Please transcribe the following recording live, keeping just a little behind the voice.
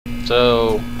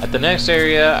So, at the next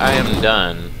area, I am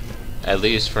done. At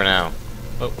least for now.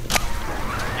 Oh.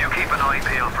 You keep an eye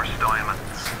peeled for Steinman.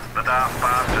 The daft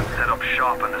bastard set up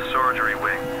shop in the surgery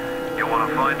wing. You want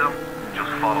to find him?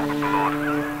 Just follow the blood.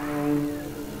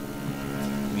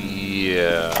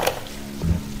 Yeah.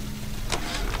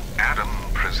 Adam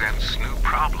presents new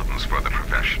problems for the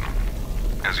profession.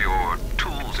 As your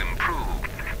tools improve,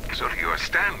 so do your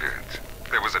standards.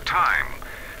 There was a time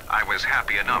I was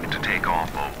happy enough to take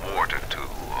off a wart or two,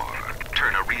 or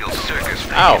turn a real circus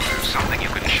thing into something you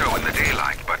can show in the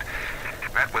daylight, but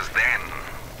that was then.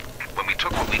 When we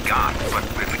took what we got, but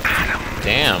with Adam,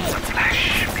 the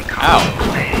flesh becomes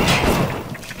clay.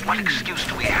 What excuse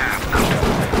do we have now to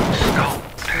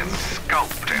sculpt and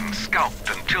sculpt and sculpt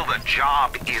until the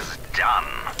job is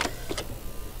done?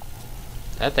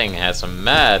 That thing has some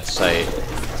mad sight.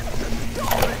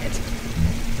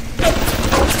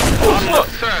 On the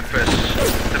surface,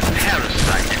 the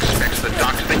parasite expects the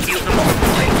doctor to heal them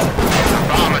quickly, the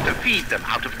farmer to feed them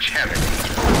out of charity.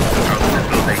 How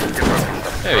little they differ from the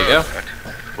there you go.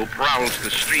 Who prowls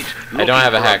the streets I don't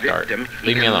have a hack victim dart.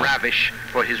 Leave me alone. Ravish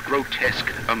for his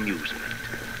grotesque amusement.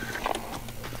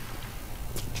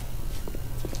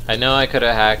 I know I could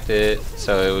have hacked it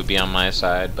so it would be on my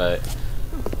side, but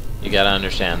you gotta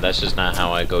understand, that's just not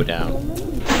how I go down.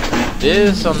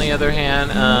 This, on the other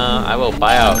hand, I will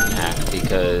buy out and hack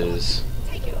because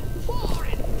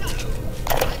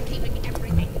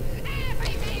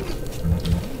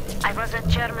I was at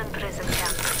German prison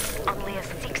camp, only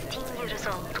 16 years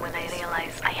old when I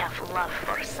realized I have love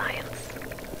for science.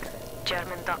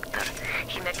 German doctor,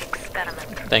 he make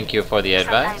experiment. Thank you for the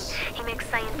advice. Sometimes he makes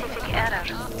scientific error. I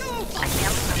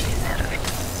tell him of his error,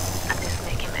 and this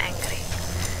make him angry.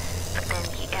 But then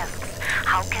he asks,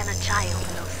 how can a child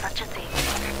know such a thing?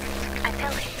 I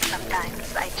tell him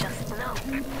sometimes I just know.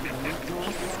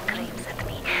 He screams at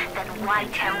me, then why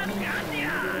tell me?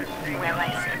 Well,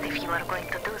 I said if you are going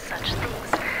to do such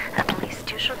things, at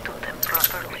least you should do them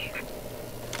properly.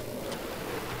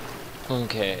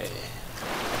 Okay.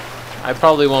 I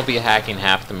probably won't be hacking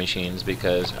half the machines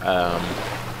because I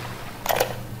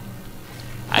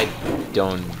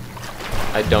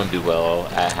don't do well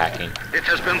at hacking. It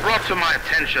has been brought to my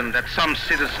attention that some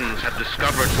citizens have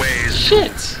discovered ways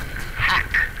Shit!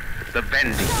 hack the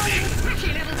vending machine.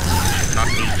 Not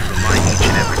need to remind each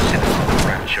and every citizen of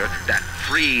Rapture that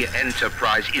free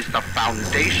enterprise is the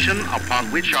foundation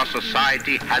upon which our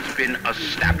society has been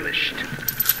established.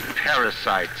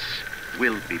 Parasites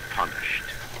will be punished.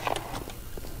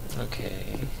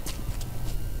 Okay.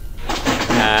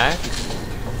 Hack.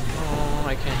 Oh,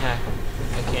 I can't hack.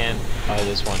 I can't buy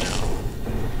this one out.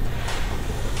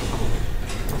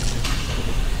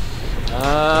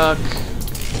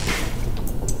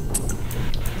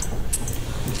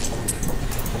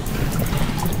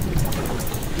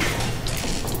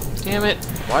 Damn it!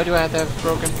 Why do I have to have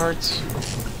broken parts?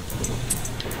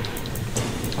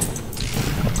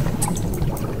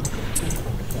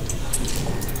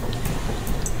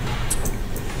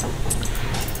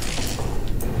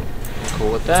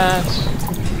 Cool with that.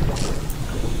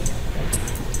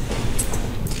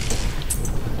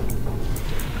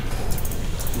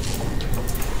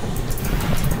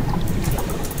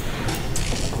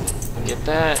 Get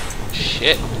that.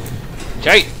 Shit.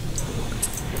 Jay!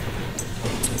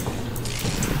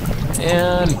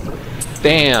 And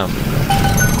bam!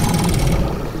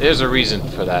 There's a reason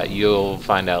for that. You'll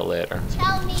find out later.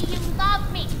 Tell me you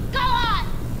love me. Go on,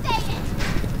 say it.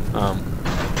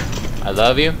 I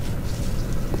love you.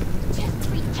 Just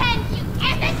pretend you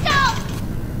imbecile.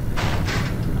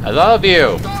 I love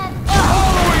you.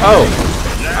 Oh.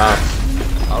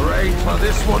 All right, for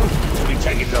this one, we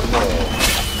take it to more.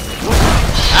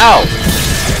 Ow!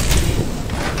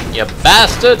 You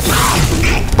bastard!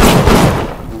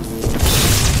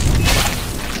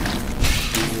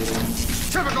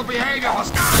 Typical behavior,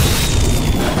 Husker.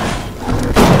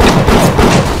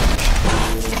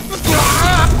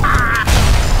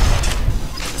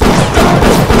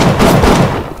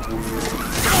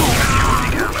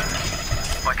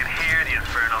 I can hear the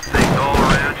infernal things all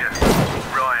around you.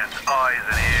 Ryan's eyes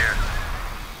and ears.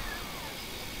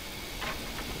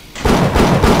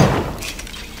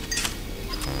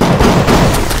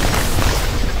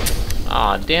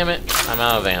 Aw, damn it. I'm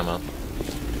out of ammo.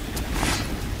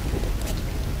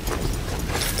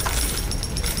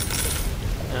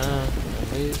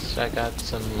 At least I got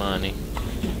some money.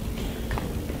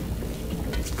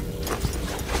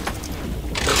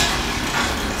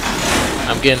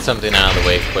 I'm getting something out of the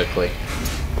way quickly.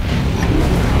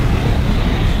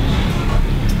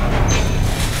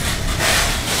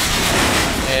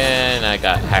 And I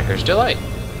got Hacker's Delight.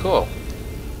 Cool.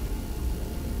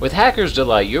 With Hacker's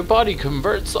Delight, your body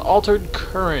converts the altered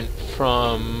current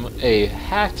from a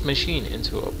hacked machine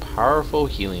into a powerful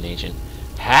healing agent.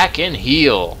 Hack and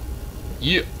heal!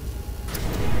 Yeah!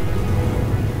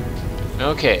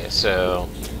 Okay, so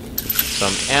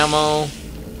some ammo.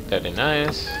 Very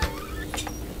nice.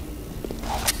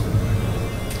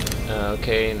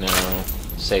 Okay, no.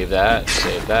 Save that,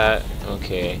 save that.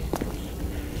 Okay.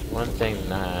 One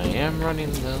thing I am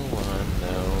running low on,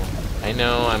 though. I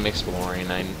know I'm exploring.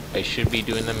 I should be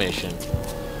doing the mission.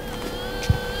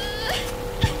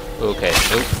 Okay,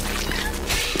 nope.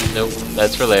 Nope,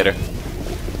 that's for later.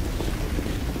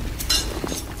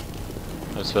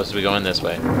 I'm supposed to be going this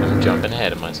way. I'm jumping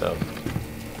ahead of myself.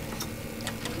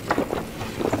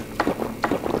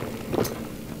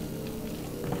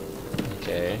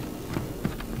 Okay.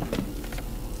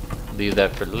 Leave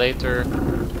that for later.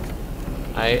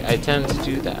 I tend to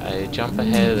do that. I jump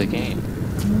ahead of the game.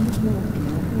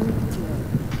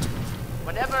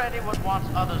 Whenever anyone wants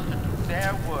others to do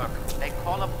their work, they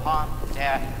call upon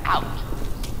their out.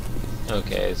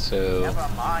 Okay, so Never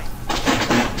mind.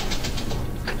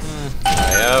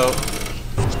 try out.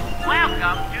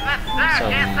 Welcome to the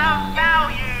circus of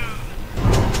value.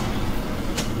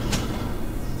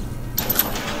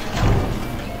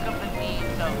 Think of the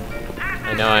needs of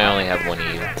I know I only have one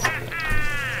E.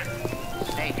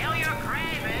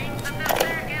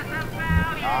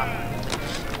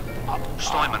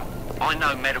 Steinman, I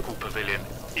know medical pavilion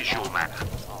is your matter,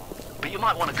 but you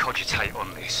might want to cogitate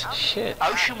on this. Shit.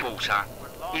 Ocean water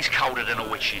is colder than a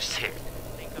witch's tip.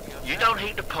 You don't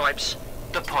heat the pipes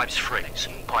freeze.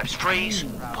 Pipes freeze,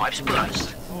 pipes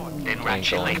burst. Then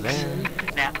ratchet going leaks. there.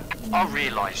 Now, I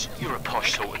realise you're a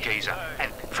posh sort of geezer,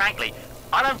 and frankly,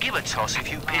 I don't give a toss if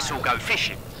you piss or go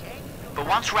fishing. But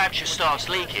once Rapture starts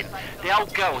leaking, the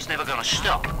old girl's never gonna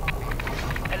stop.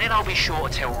 And then I'll be sure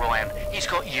to tell Ryan he's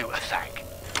got you to thank.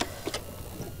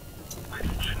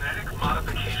 Genetic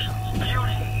modifications.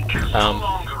 Beauty is no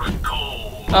longer a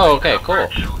goal. Oh, okay, cool.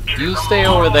 You stay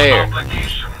over there.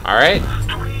 Alright?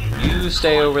 You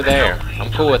stay over there.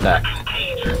 I'm cool with that.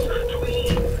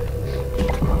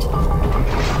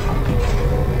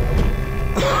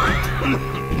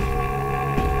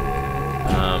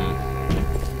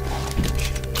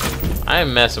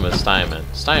 I'm messing with Steinman.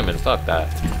 Steinman, fuck that.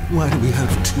 Why do we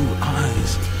have two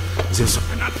eyes? There's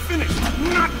something not finished.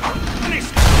 Not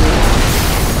finished.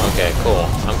 Okay, cool.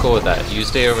 I'm cool with that. You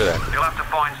stay over there. You'll have to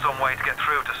find some way to get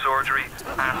through to surgery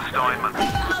and Steinman.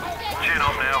 Chin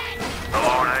up now. The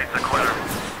Lord hates a quitter.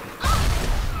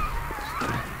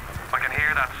 I can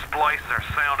hear that splicer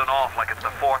sounding off like it's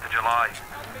the 4th of July.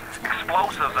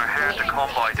 Explosives are hard to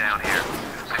come by down here.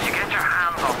 But if you get your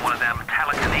hands on one of them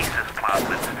telekinesis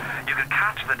plasmids, you could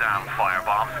catch the damn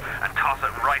firebombs and toss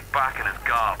it right back in his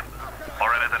gob.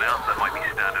 Or anything else that might be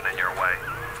standing in your way.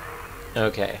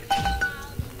 Okay.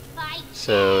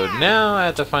 So now I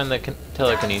have to find the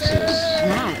telekinesis.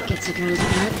 That gets a girl's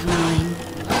heart going.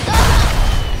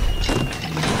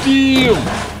 Damn!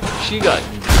 She got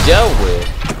dealt with.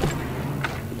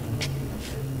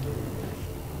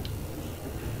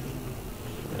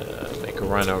 Make a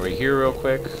run over here real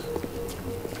quick.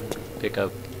 Pick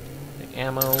up the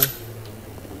ammo.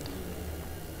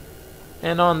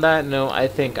 And on that note, I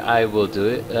think I will do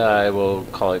it. I will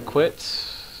call it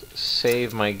quits.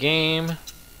 Save my game.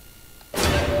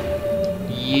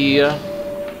 Yeah.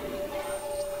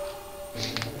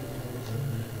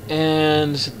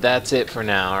 And that's it for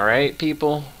now, alright,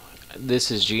 people? This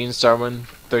is Gene Starman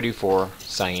 34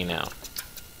 signing out.